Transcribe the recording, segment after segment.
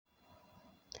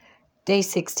Day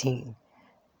 16.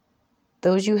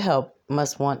 Those you help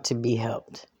must want to be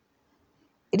helped.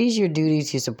 It is your duty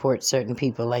to support certain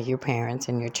people like your parents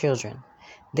and your children.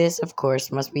 This, of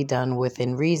course, must be done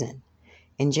within reason.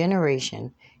 In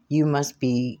generation, you must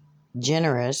be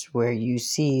generous where you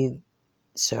see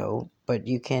so, but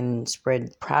you can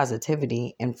spread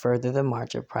positivity and further the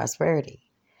march of prosperity.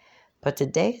 But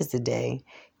today is the day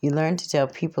you learn to tell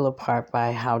people apart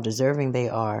by how deserving they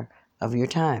are of your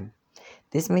time.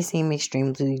 This may seem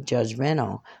extremely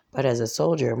judgmental, but as a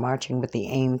soldier marching with the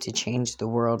aim to change the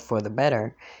world for the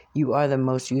better, you are the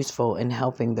most useful in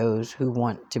helping those who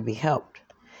want to be helped.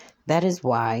 That is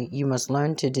why you must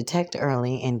learn to detect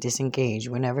early and disengage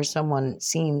whenever someone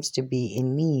seems to be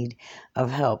in need of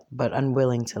help but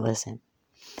unwilling to listen.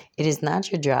 It is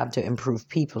not your job to improve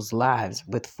people's lives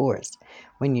with force.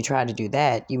 When you try to do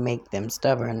that, you make them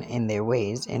stubborn in their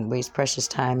ways and waste precious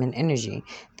time and energy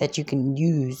that you can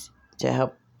use to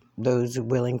help those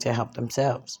willing to help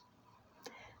themselves.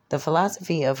 The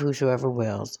philosophy of whosoever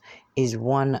wills is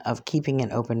one of keeping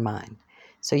an open mind,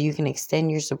 so you can extend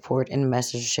your support and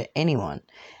message to anyone.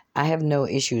 I have no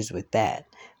issues with that,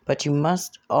 but you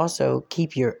must also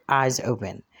keep your eyes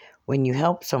open. When you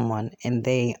help someone and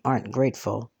they aren't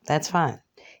grateful, that's fine.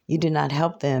 You do not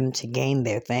help them to gain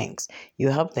their thanks. You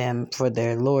help them for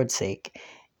their Lord's sake.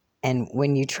 And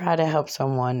when you try to help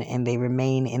someone and they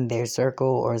remain in their circle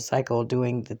or cycle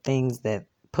doing the things that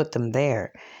put them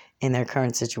there in their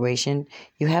current situation,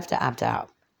 you have to opt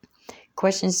out.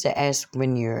 Questions to ask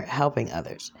when you're helping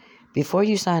others. Before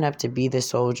you sign up to be the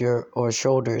soldier or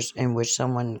shoulders in which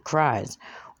someone cries,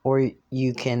 or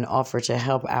you can offer to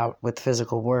help out with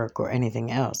physical work or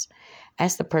anything else,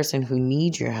 ask the person who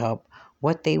needs your help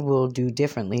what they will do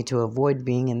differently to avoid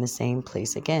being in the same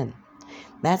place again.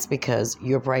 That's because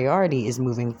your priority is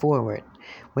moving forward.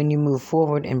 When you move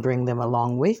forward and bring them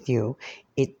along with you,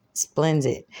 it's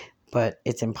splendid, but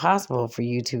it's impossible for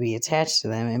you to be attached to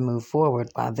them and move forward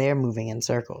while they're moving in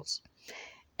circles.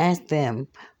 Ask them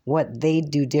what they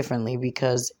do differently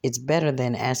because it's better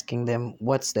than asking them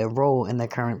what's their role in the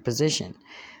current position.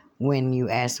 When you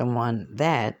ask someone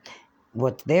that,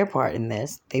 what's their part in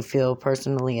this, they feel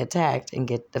personally attacked and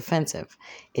get defensive.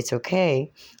 It's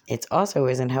okay. It also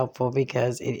isn't helpful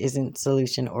because it isn't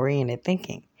solution-oriented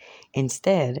thinking.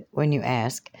 Instead, when you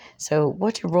ask, so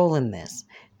what's your role in this?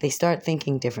 They start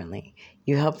thinking differently.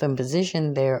 You help them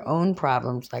position their own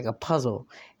problems like a puzzle,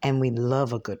 and we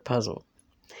love a good puzzle.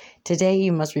 Today,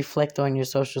 you must reflect on your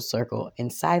social circle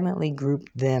and silently group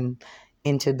them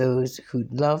into those who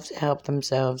love to help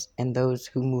themselves and those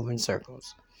who move in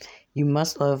circles. You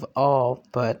must love all,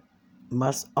 but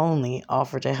must only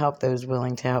offer to help those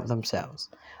willing to help themselves.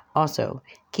 Also,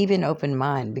 keep an open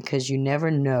mind because you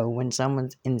never know when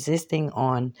someone's insisting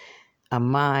on a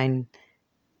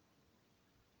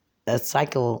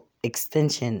cycle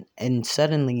extension and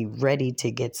suddenly ready to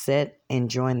get set and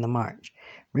join the march.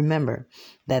 Remember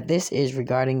that this is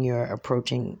regarding your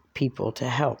approaching people to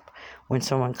help. When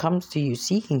someone comes to you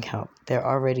seeking help, they're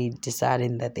already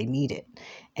deciding that they need it,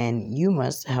 and you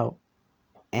must help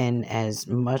and as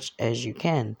much as you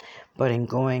can. But in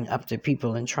going up to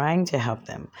people and trying to help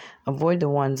them, avoid the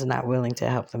ones not willing to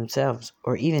help themselves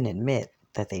or even admit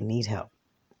that they need help.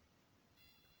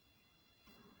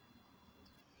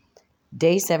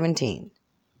 Day 17.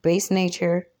 Base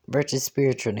nature versus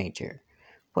spiritual nature.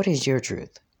 What is your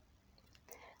truth?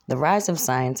 The rise of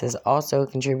science has also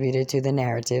contributed to the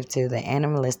narrative to the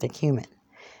animalistic human.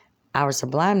 Our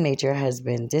sublime nature has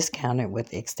been discounted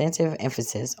with extensive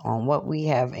emphasis on what we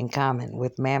have in common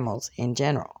with mammals in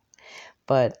general.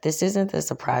 But this isn't a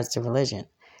surprise to religion.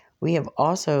 We have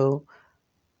also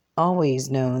always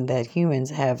known that humans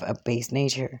have a base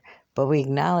nature, but we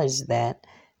acknowledge that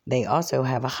they also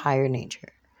have a higher nature.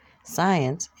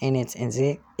 Science, in its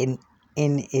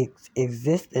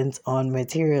existence on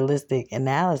materialistic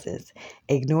analysis,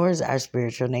 ignores our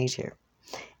spiritual nature.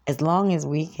 As long as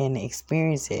we can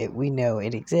experience it, we know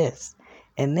it exists.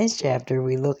 In this chapter,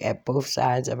 we look at both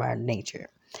sides of our nature.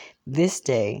 This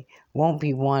day won't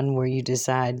be one where you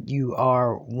decide you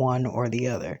are one or the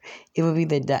other. It will be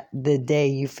the day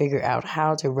you figure out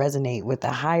how to resonate with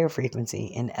a higher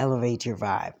frequency and elevate your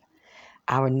vibe.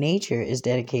 Our nature is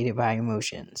dedicated by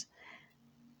emotions.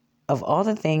 Of all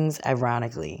the things,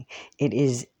 ironically, it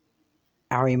is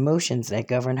our emotions that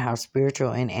govern how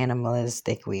spiritual and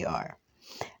animalistic we are.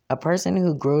 A person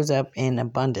who grows up in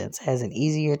abundance has an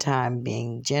easier time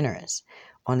being generous.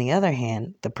 On the other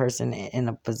hand, the person in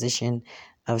a position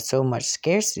of so much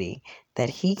scarcity that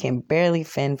he can barely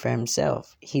fend for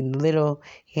himself, he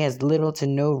has little to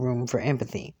no room for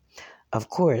empathy. Of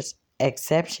course,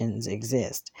 exceptions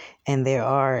exist, and there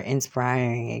are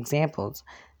inspiring examples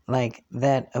like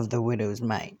that of the widow's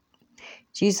mite.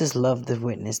 Jesus loved to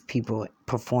witness people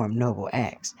perform noble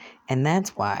acts, and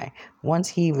that's why once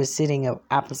he was sitting up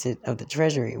opposite of the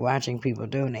treasury watching people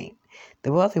donate.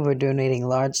 The wealthy were donating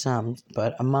large sums,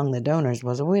 but among the donors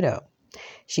was a widow.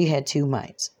 She had 2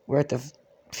 mites, worth a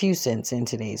few cents in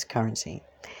today's currency.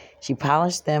 She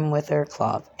polished them with her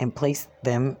cloth and placed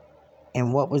them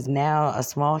in what was now a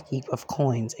small heap of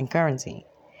coins and currency.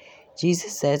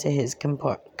 Jesus said to his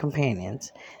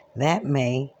companions that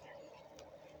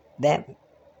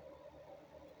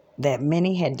that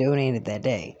many had donated that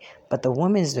day, but the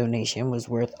woman's donation was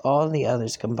worth all the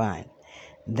others combined.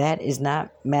 That is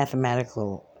not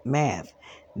mathematical math.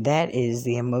 That is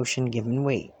the emotion given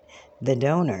weight. The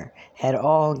donor had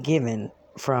all given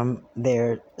from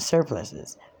their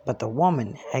surpluses, but the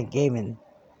woman had given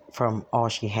from all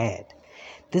she had.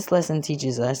 This lesson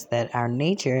teaches us that our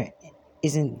nature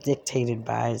isn't dictated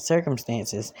by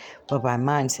circumstances, but by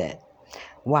mindset.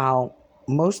 While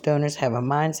most donors have a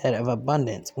mindset of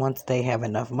abundance once they have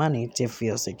enough money to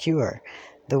feel secure,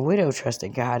 the widow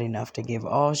trusted God enough to give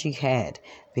all she had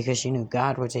because she knew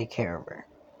God would take care of her.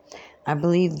 I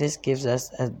believe this gives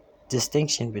us a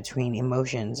distinction between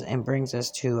emotions and brings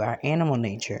us to our animal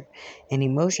nature, and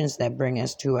emotions that bring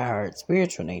us to our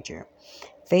spiritual nature.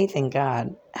 Faith in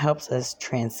God helps us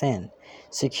transcend.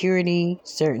 Security,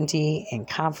 certainty, and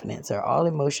confidence are all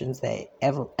emotions that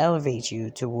elevate you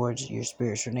towards your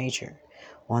spiritual nature.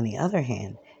 On the other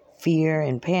hand, fear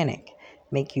and panic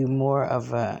make you more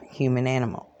of a human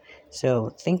animal. So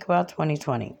think about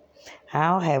 2020.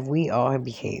 How have we all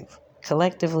behaved?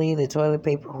 Collectively, the toilet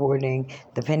paper hoarding,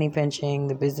 the penny pinching,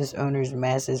 the business owners'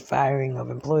 massive firing of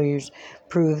employers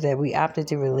prove that we opted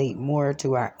to relate more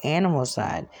to our animal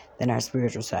side than our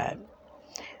spiritual side.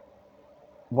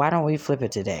 Why don't we flip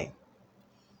it today?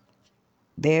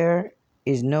 There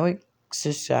is no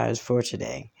exercise for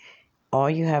today. All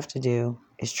you have to do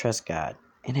is trust God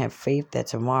and have faith that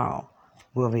tomorrow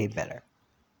will be better.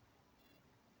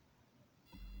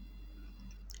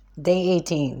 Day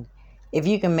 18. If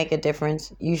you can make a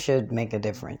difference, you should make a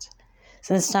difference.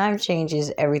 Since time changes,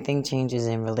 everything changes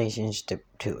in relationship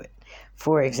to it.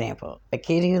 For example, a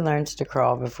kid who learns to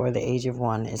crawl before the age of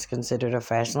 1 is considered a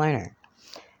fast learner.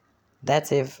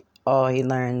 That's if all he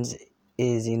learns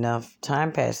is enough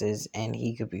time passes and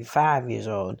he could be 5 years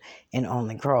old and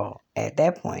only crawl. At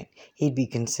that point, he'd be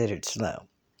considered slow.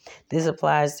 This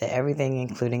applies to everything,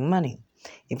 including money.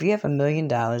 If you have $1 million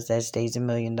that stays $1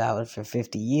 million for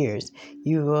 50 years,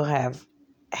 you will have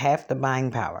half the buying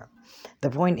power.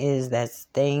 The point is that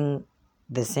staying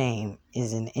the same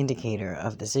is an indicator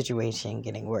of the situation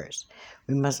getting worse.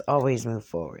 We must always move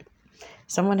forward.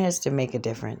 Someone has to make a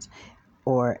difference,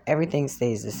 or everything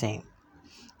stays the same.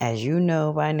 As you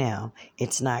know by now,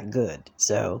 it's not good.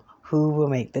 So, who will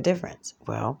make the difference?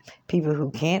 Well, people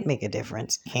who can't make a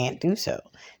difference can't do so.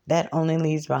 That only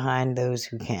leaves behind those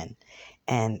who can.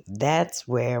 And that's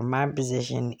where my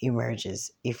position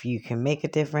emerges. If you can make a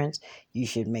difference, you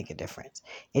should make a difference.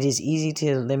 It is easy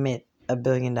to limit $1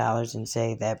 billion and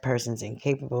say that person's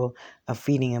incapable of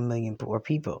feeding 1 million poor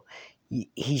people.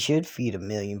 He should feed 1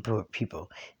 million poor people.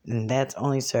 And that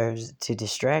only serves to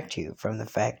distract you from the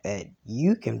fact that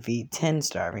you can feed 10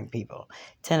 starving people.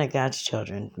 10 of God's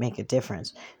children make a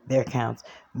difference. There counts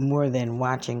more than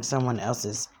watching someone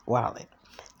else's wallet.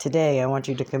 Today, I want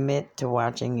you to commit to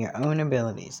watching your own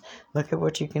abilities. Look at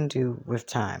what you can do with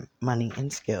time, money,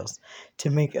 and skills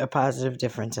to make a positive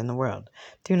difference in the world.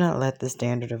 Do not let the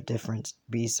standard of difference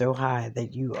be so high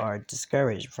that you are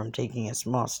discouraged from taking a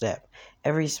small step.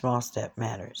 Every small step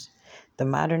matters. The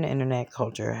modern internet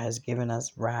culture has given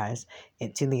us rise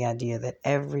to the idea that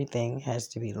everything has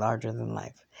to be larger than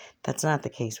life. That's not the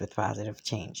case with positive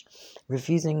change.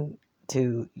 Refusing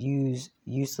to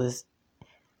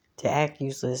act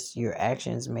useless, your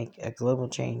actions make a global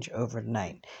change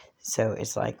overnight. So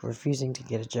it's like refusing to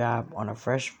get a job on a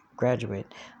fresh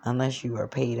graduate unless you are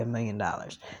paid $1 million.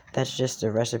 That's just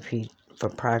a recipe for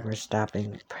progress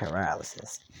stopping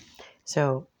paralysis.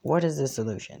 So, what is the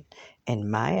solution? In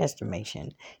my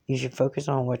estimation, you should focus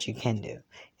on what you can do.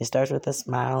 It starts with a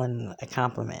smile and a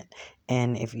compliment,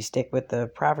 and if you stick with the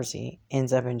prophecy,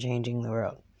 ends up in changing the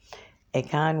world. A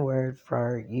kind word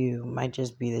for you might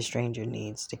just be the stranger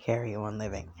needs to carry on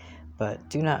living, but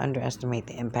do not underestimate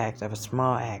the impact of a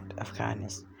small act of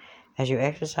kindness. As you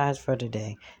exercise for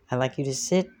today, I'd like you to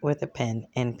sit with a pen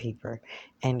and paper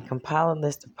and compile a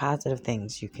list of positive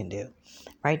things you can do.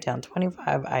 Write down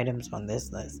 25 items on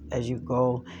this list as you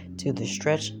go to the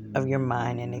stretch of your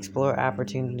mind and explore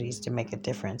opportunities to make a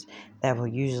difference that we'll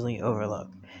usually overlook.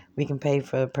 We can pay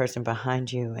for the person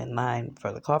behind you in line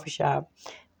for the coffee shop.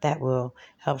 That will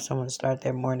help someone start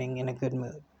their morning in a good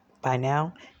mood. By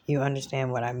now, you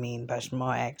understand what I mean by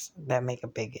small acts that make a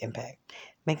big impact.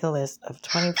 Make a list of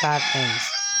 25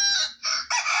 things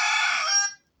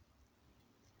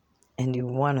and do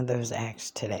one of those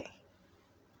acts today.